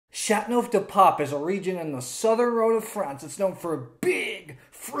Châteauneuf-du-Pape is a region in the Southern Rhone of France. It's known for big,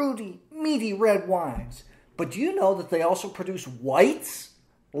 fruity, meaty red wines. But do you know that they also produce whites?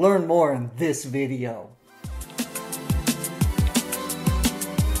 Learn more in this video.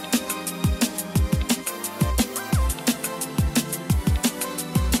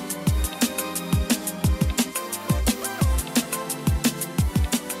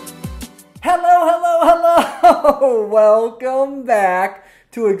 Hello! Welcome back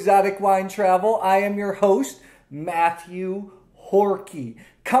to Exotic Wine Travel. I am your host, Matthew Horkey,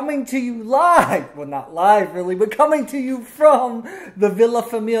 coming to you live, well not live really, but coming to you from the Villa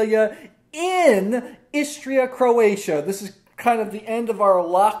Familia in Istria, Croatia. This is kind of the end of our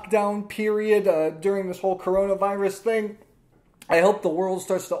lockdown period during this whole coronavirus thing. I hope the world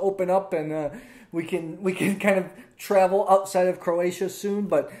starts to open up and we can kind of travel outside of Croatia soon,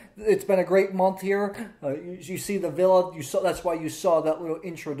 but it's been a great month here. You see the villa, that's why you saw that little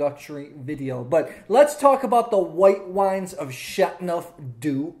introductory video. But let's talk about the white wines of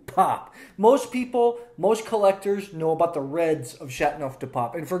Châteauneuf-du-Pape. Most people, most collectors know about the reds of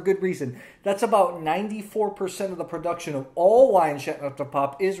Châteauneuf-du-Pape, and for good reason. That's about 94% of the production of all wine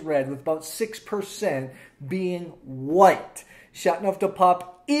Châteauneuf-du-Pape is red, with about 6% being white. Châteauneuf-du-Pape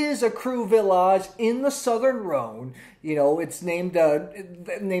is a cru village in the Southern Rhone. You know, it's named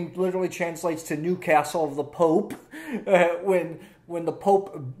literally translates to New Castle of the Pope. When the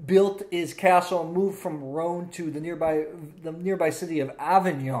Pope built his castle and moved from Rhone to the nearby city of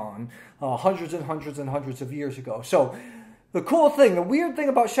Avignon hundreds and hundreds and hundreds of years ago. So the weird thing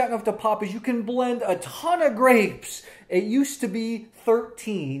about Châteauneuf-du-Pape is you can blend a ton of grapes. It used to be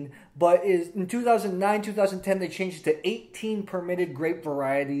 13, but in 2009, 2010, they changed it to 18 permitted grape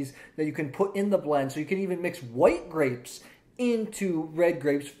varieties that you can put in the blend. So you can even mix white grapes into red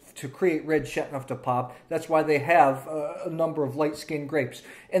grapes to create red Châteauneuf-du-Pape. That's why they have a number of light-skinned grapes.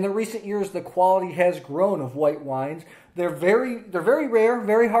 In the recent years, the quality has grown of white wines. They're very rare,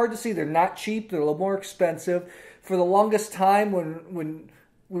 very hard to see. They're not cheap. They're a little more expensive. For the longest time, when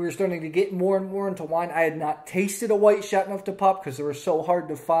we were starting to get more and more into wine, I had not tasted a white Châteauneuf-du-Pape because they were so hard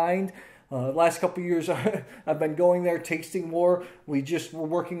to find. Last couple of years, I've been going there, tasting more. We just were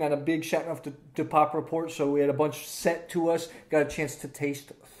working on a big Châteauneuf-du-Pape report, so we had a bunch sent to us, got a chance to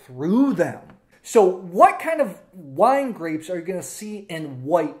taste through them. So what kind of wine grapes are you going to see in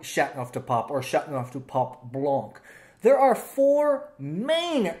white Châteauneuf-du-Pape or Châteauneuf-du-Pape Blanc? There are 4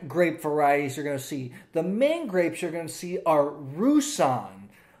 main grape varieties you're going to see. The main grapes you're going to see are Roussanne,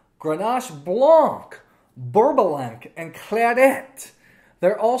 Grenache Blanc, Bourboulenc, and Clairette.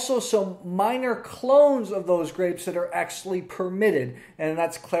 There are also some minor clones of those grapes that are actually permitted, and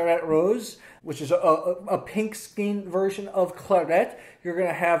that's Clairette Rose, which is a pink skin version of Clairette. You're going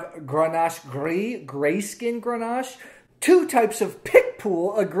to have Grenache Gris, gray skin Grenache. 2 types of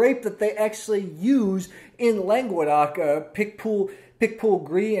Picpoul, a grape that they actually use in Languedoc, Picpoul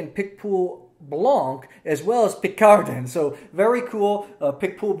Gris and Picpoul Blanc, as well as Picardin. So very cool.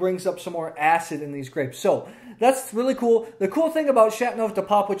 Picpoul brings up some more acid in these grapes. So that's really cool. The cool thing about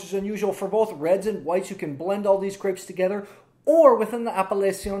Châteauneuf-du-Pape, which is unusual for both reds and whites, you can blend all these grapes together. Or within the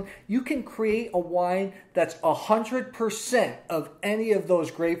appellation, you can create a wine that's 100% of any of those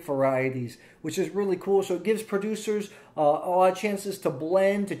grape varieties, which is really cool. So it gives producers a lot of chances to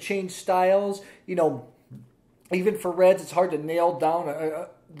blend, to change styles. You know, even for reds, it's hard to nail down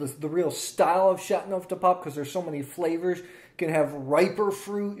the real style of Châteauneuf-du-Pape because there's so many flavors. You can have riper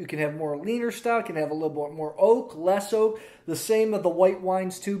fruit, you can have more leaner style, you can have a little bit more oak, less oak. The same of the white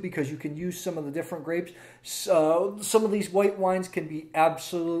wines too, because you can use some of the different grapes. Some of these white wines can be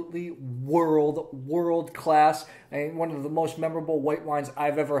absolutely world class. And one of the most memorable white wines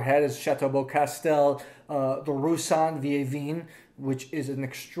I've ever had is Chateau Beaucastel, the Roussanne Vieille Vigne, which is an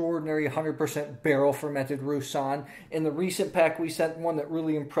extraordinary 100% barrel fermented Roussanne. In the recent pack, we sent one that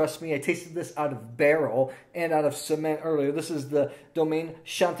really impressed me. I tasted this out of barrel and out of cement earlier. This is the Domaine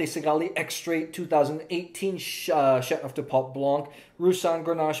Chanté-Ségalie Extrait 2018 Châteauneuf-du-Pape Blanc, Roussanne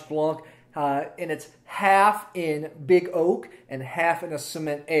Grenache Blanc. And it's half in big oak and half in a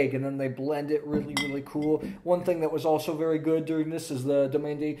cement egg, and then they blend it really cool. One thing that was also very good during this is the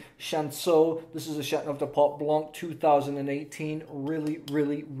Domaine de Chanceau. This is a Châteauneuf-du-Pape Blanc 2018.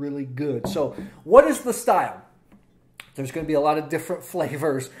 Really good. So what is the style? There's going to be a lot of different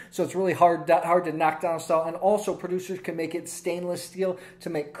flavors, so it's really hard to knock down style. And also, producers can make it stainless steel to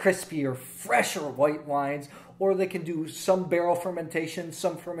make crispier, fresher white wines, or they can do some barrel fermentation,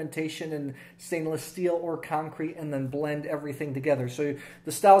 some fermentation in stainless steel or concrete, and then blend everything together. So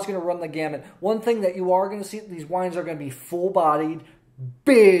the style is going to run the gamut. One thing that you are going to see, these wines are going to be full-bodied,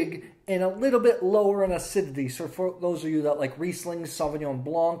 big, and a little bit lower in acidity. So for those of you that like Rieslings, Sauvignon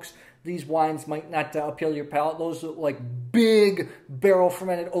Blancs, these wines might not appeal to your palate. Those are like big barrel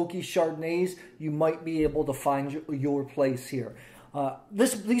fermented oaky Chardonnays. You might be able to find your place here.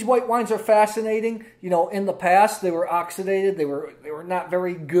 These white wines are fascinating. You know, in the past they were oxidated, they were not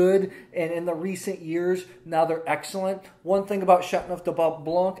very good, and in the recent years now they're excellent. One thing about Châteauneuf-du-Pape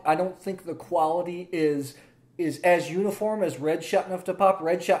Blanc, I don't think the quality is as uniform as red Châteauneuf-du-Pape.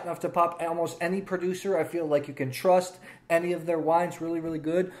 Red Châteauneuf-du-Pape, almost any producer, I feel like you can trust any of their wines, really, really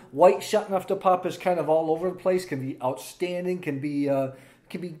good. White Châteauneuf-du-Pape is kind of all over the place, can be outstanding, can be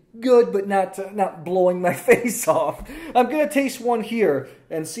good, but not blowing my face off. I'm going to taste one here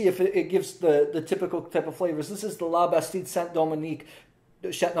and see if it gives the typical type of flavors. This is the La Bastide Saint-Dominique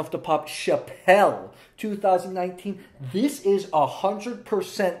Châteauneuf-du-Pape Chapelle 2019. This is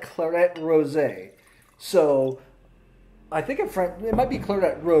 100% Clairette Rose. So I think in French, it might be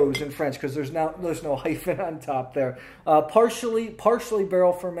Clairette Rose in French because there's no hyphen on top there. Partially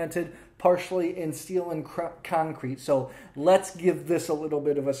barrel fermented, partially in steel and concrete. So let's give this a little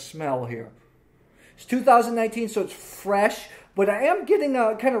bit of a smell here. It's 2019, so it's fresh, but I am getting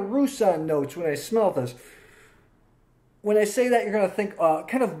kind of Roussanne notes when I smell this. When I say that, you're going to think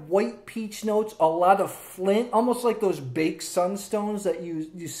kind of white peach notes, a lot of flint, almost like those baked sunstones that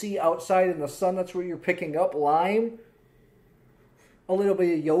you see outside in the sun. That's where you're picking up. Lime, a little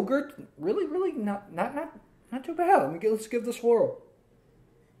bit of yogurt. Really not too bad. Let's give this a whirl.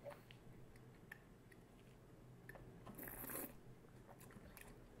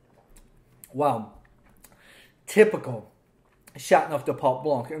 Wow, typical Châteauneuf-du-Pape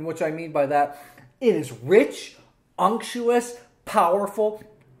Blanc, and what I mean by that, it is rich, unctuous, powerful.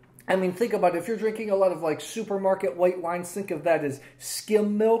 I mean, think about it. If you're drinking a lot of like supermarket white wines, think of that as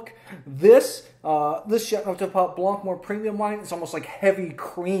skim milk. This Châteauneuf-du-Pape Blanc, more premium wine, it's almost like heavy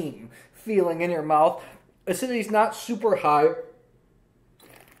cream feeling in your mouth. Acidity's not super high.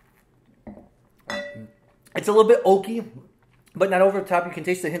 It's a little bit oaky, but not over the top. You can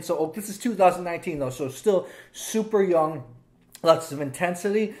taste the hints of oak. This is 2019 though, so still super young. Lots of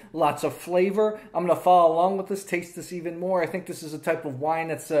intensity, lots of flavor. I'm going to follow along with this, taste this even more. I think this is a type of wine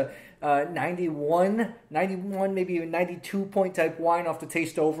that's a 91, maybe a 92 point type wine. I'll have to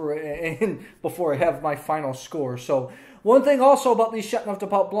taste over and before I have my final score. So one thing also about these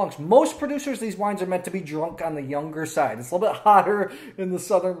Châteauneuf-du-Pape Blancs, most producers, these wines are meant to be drunk on the younger side. It's a little bit hotter in the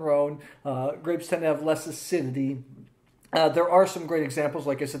Southern Rhone. Grapes tend to have less acidity. There are some great examples.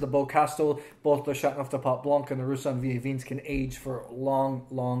 Like I said, the Beaucastel, both the Châteauneuf-du-Pape Blanc and the Roussanne Vieilles Vins can age for a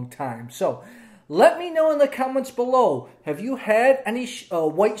long time. So let me know in the comments below. Have you had any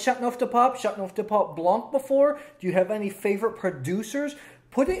white Châteauneuf-du-Pape, Châteauneuf-du-Pape Blanc before? Do you have any favorite producers?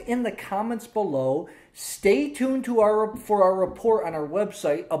 Put it in the comments below. Stay tuned for our report on our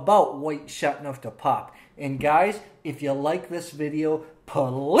website about white Châteauneuf-du-Pape. And guys, if you like this video,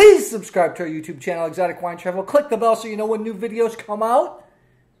 please subscribe to our YouTube channel, Exotic Wine Travel. Click the bell so you know when new videos come out.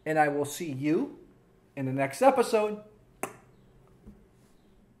 And I will see you in the next episode.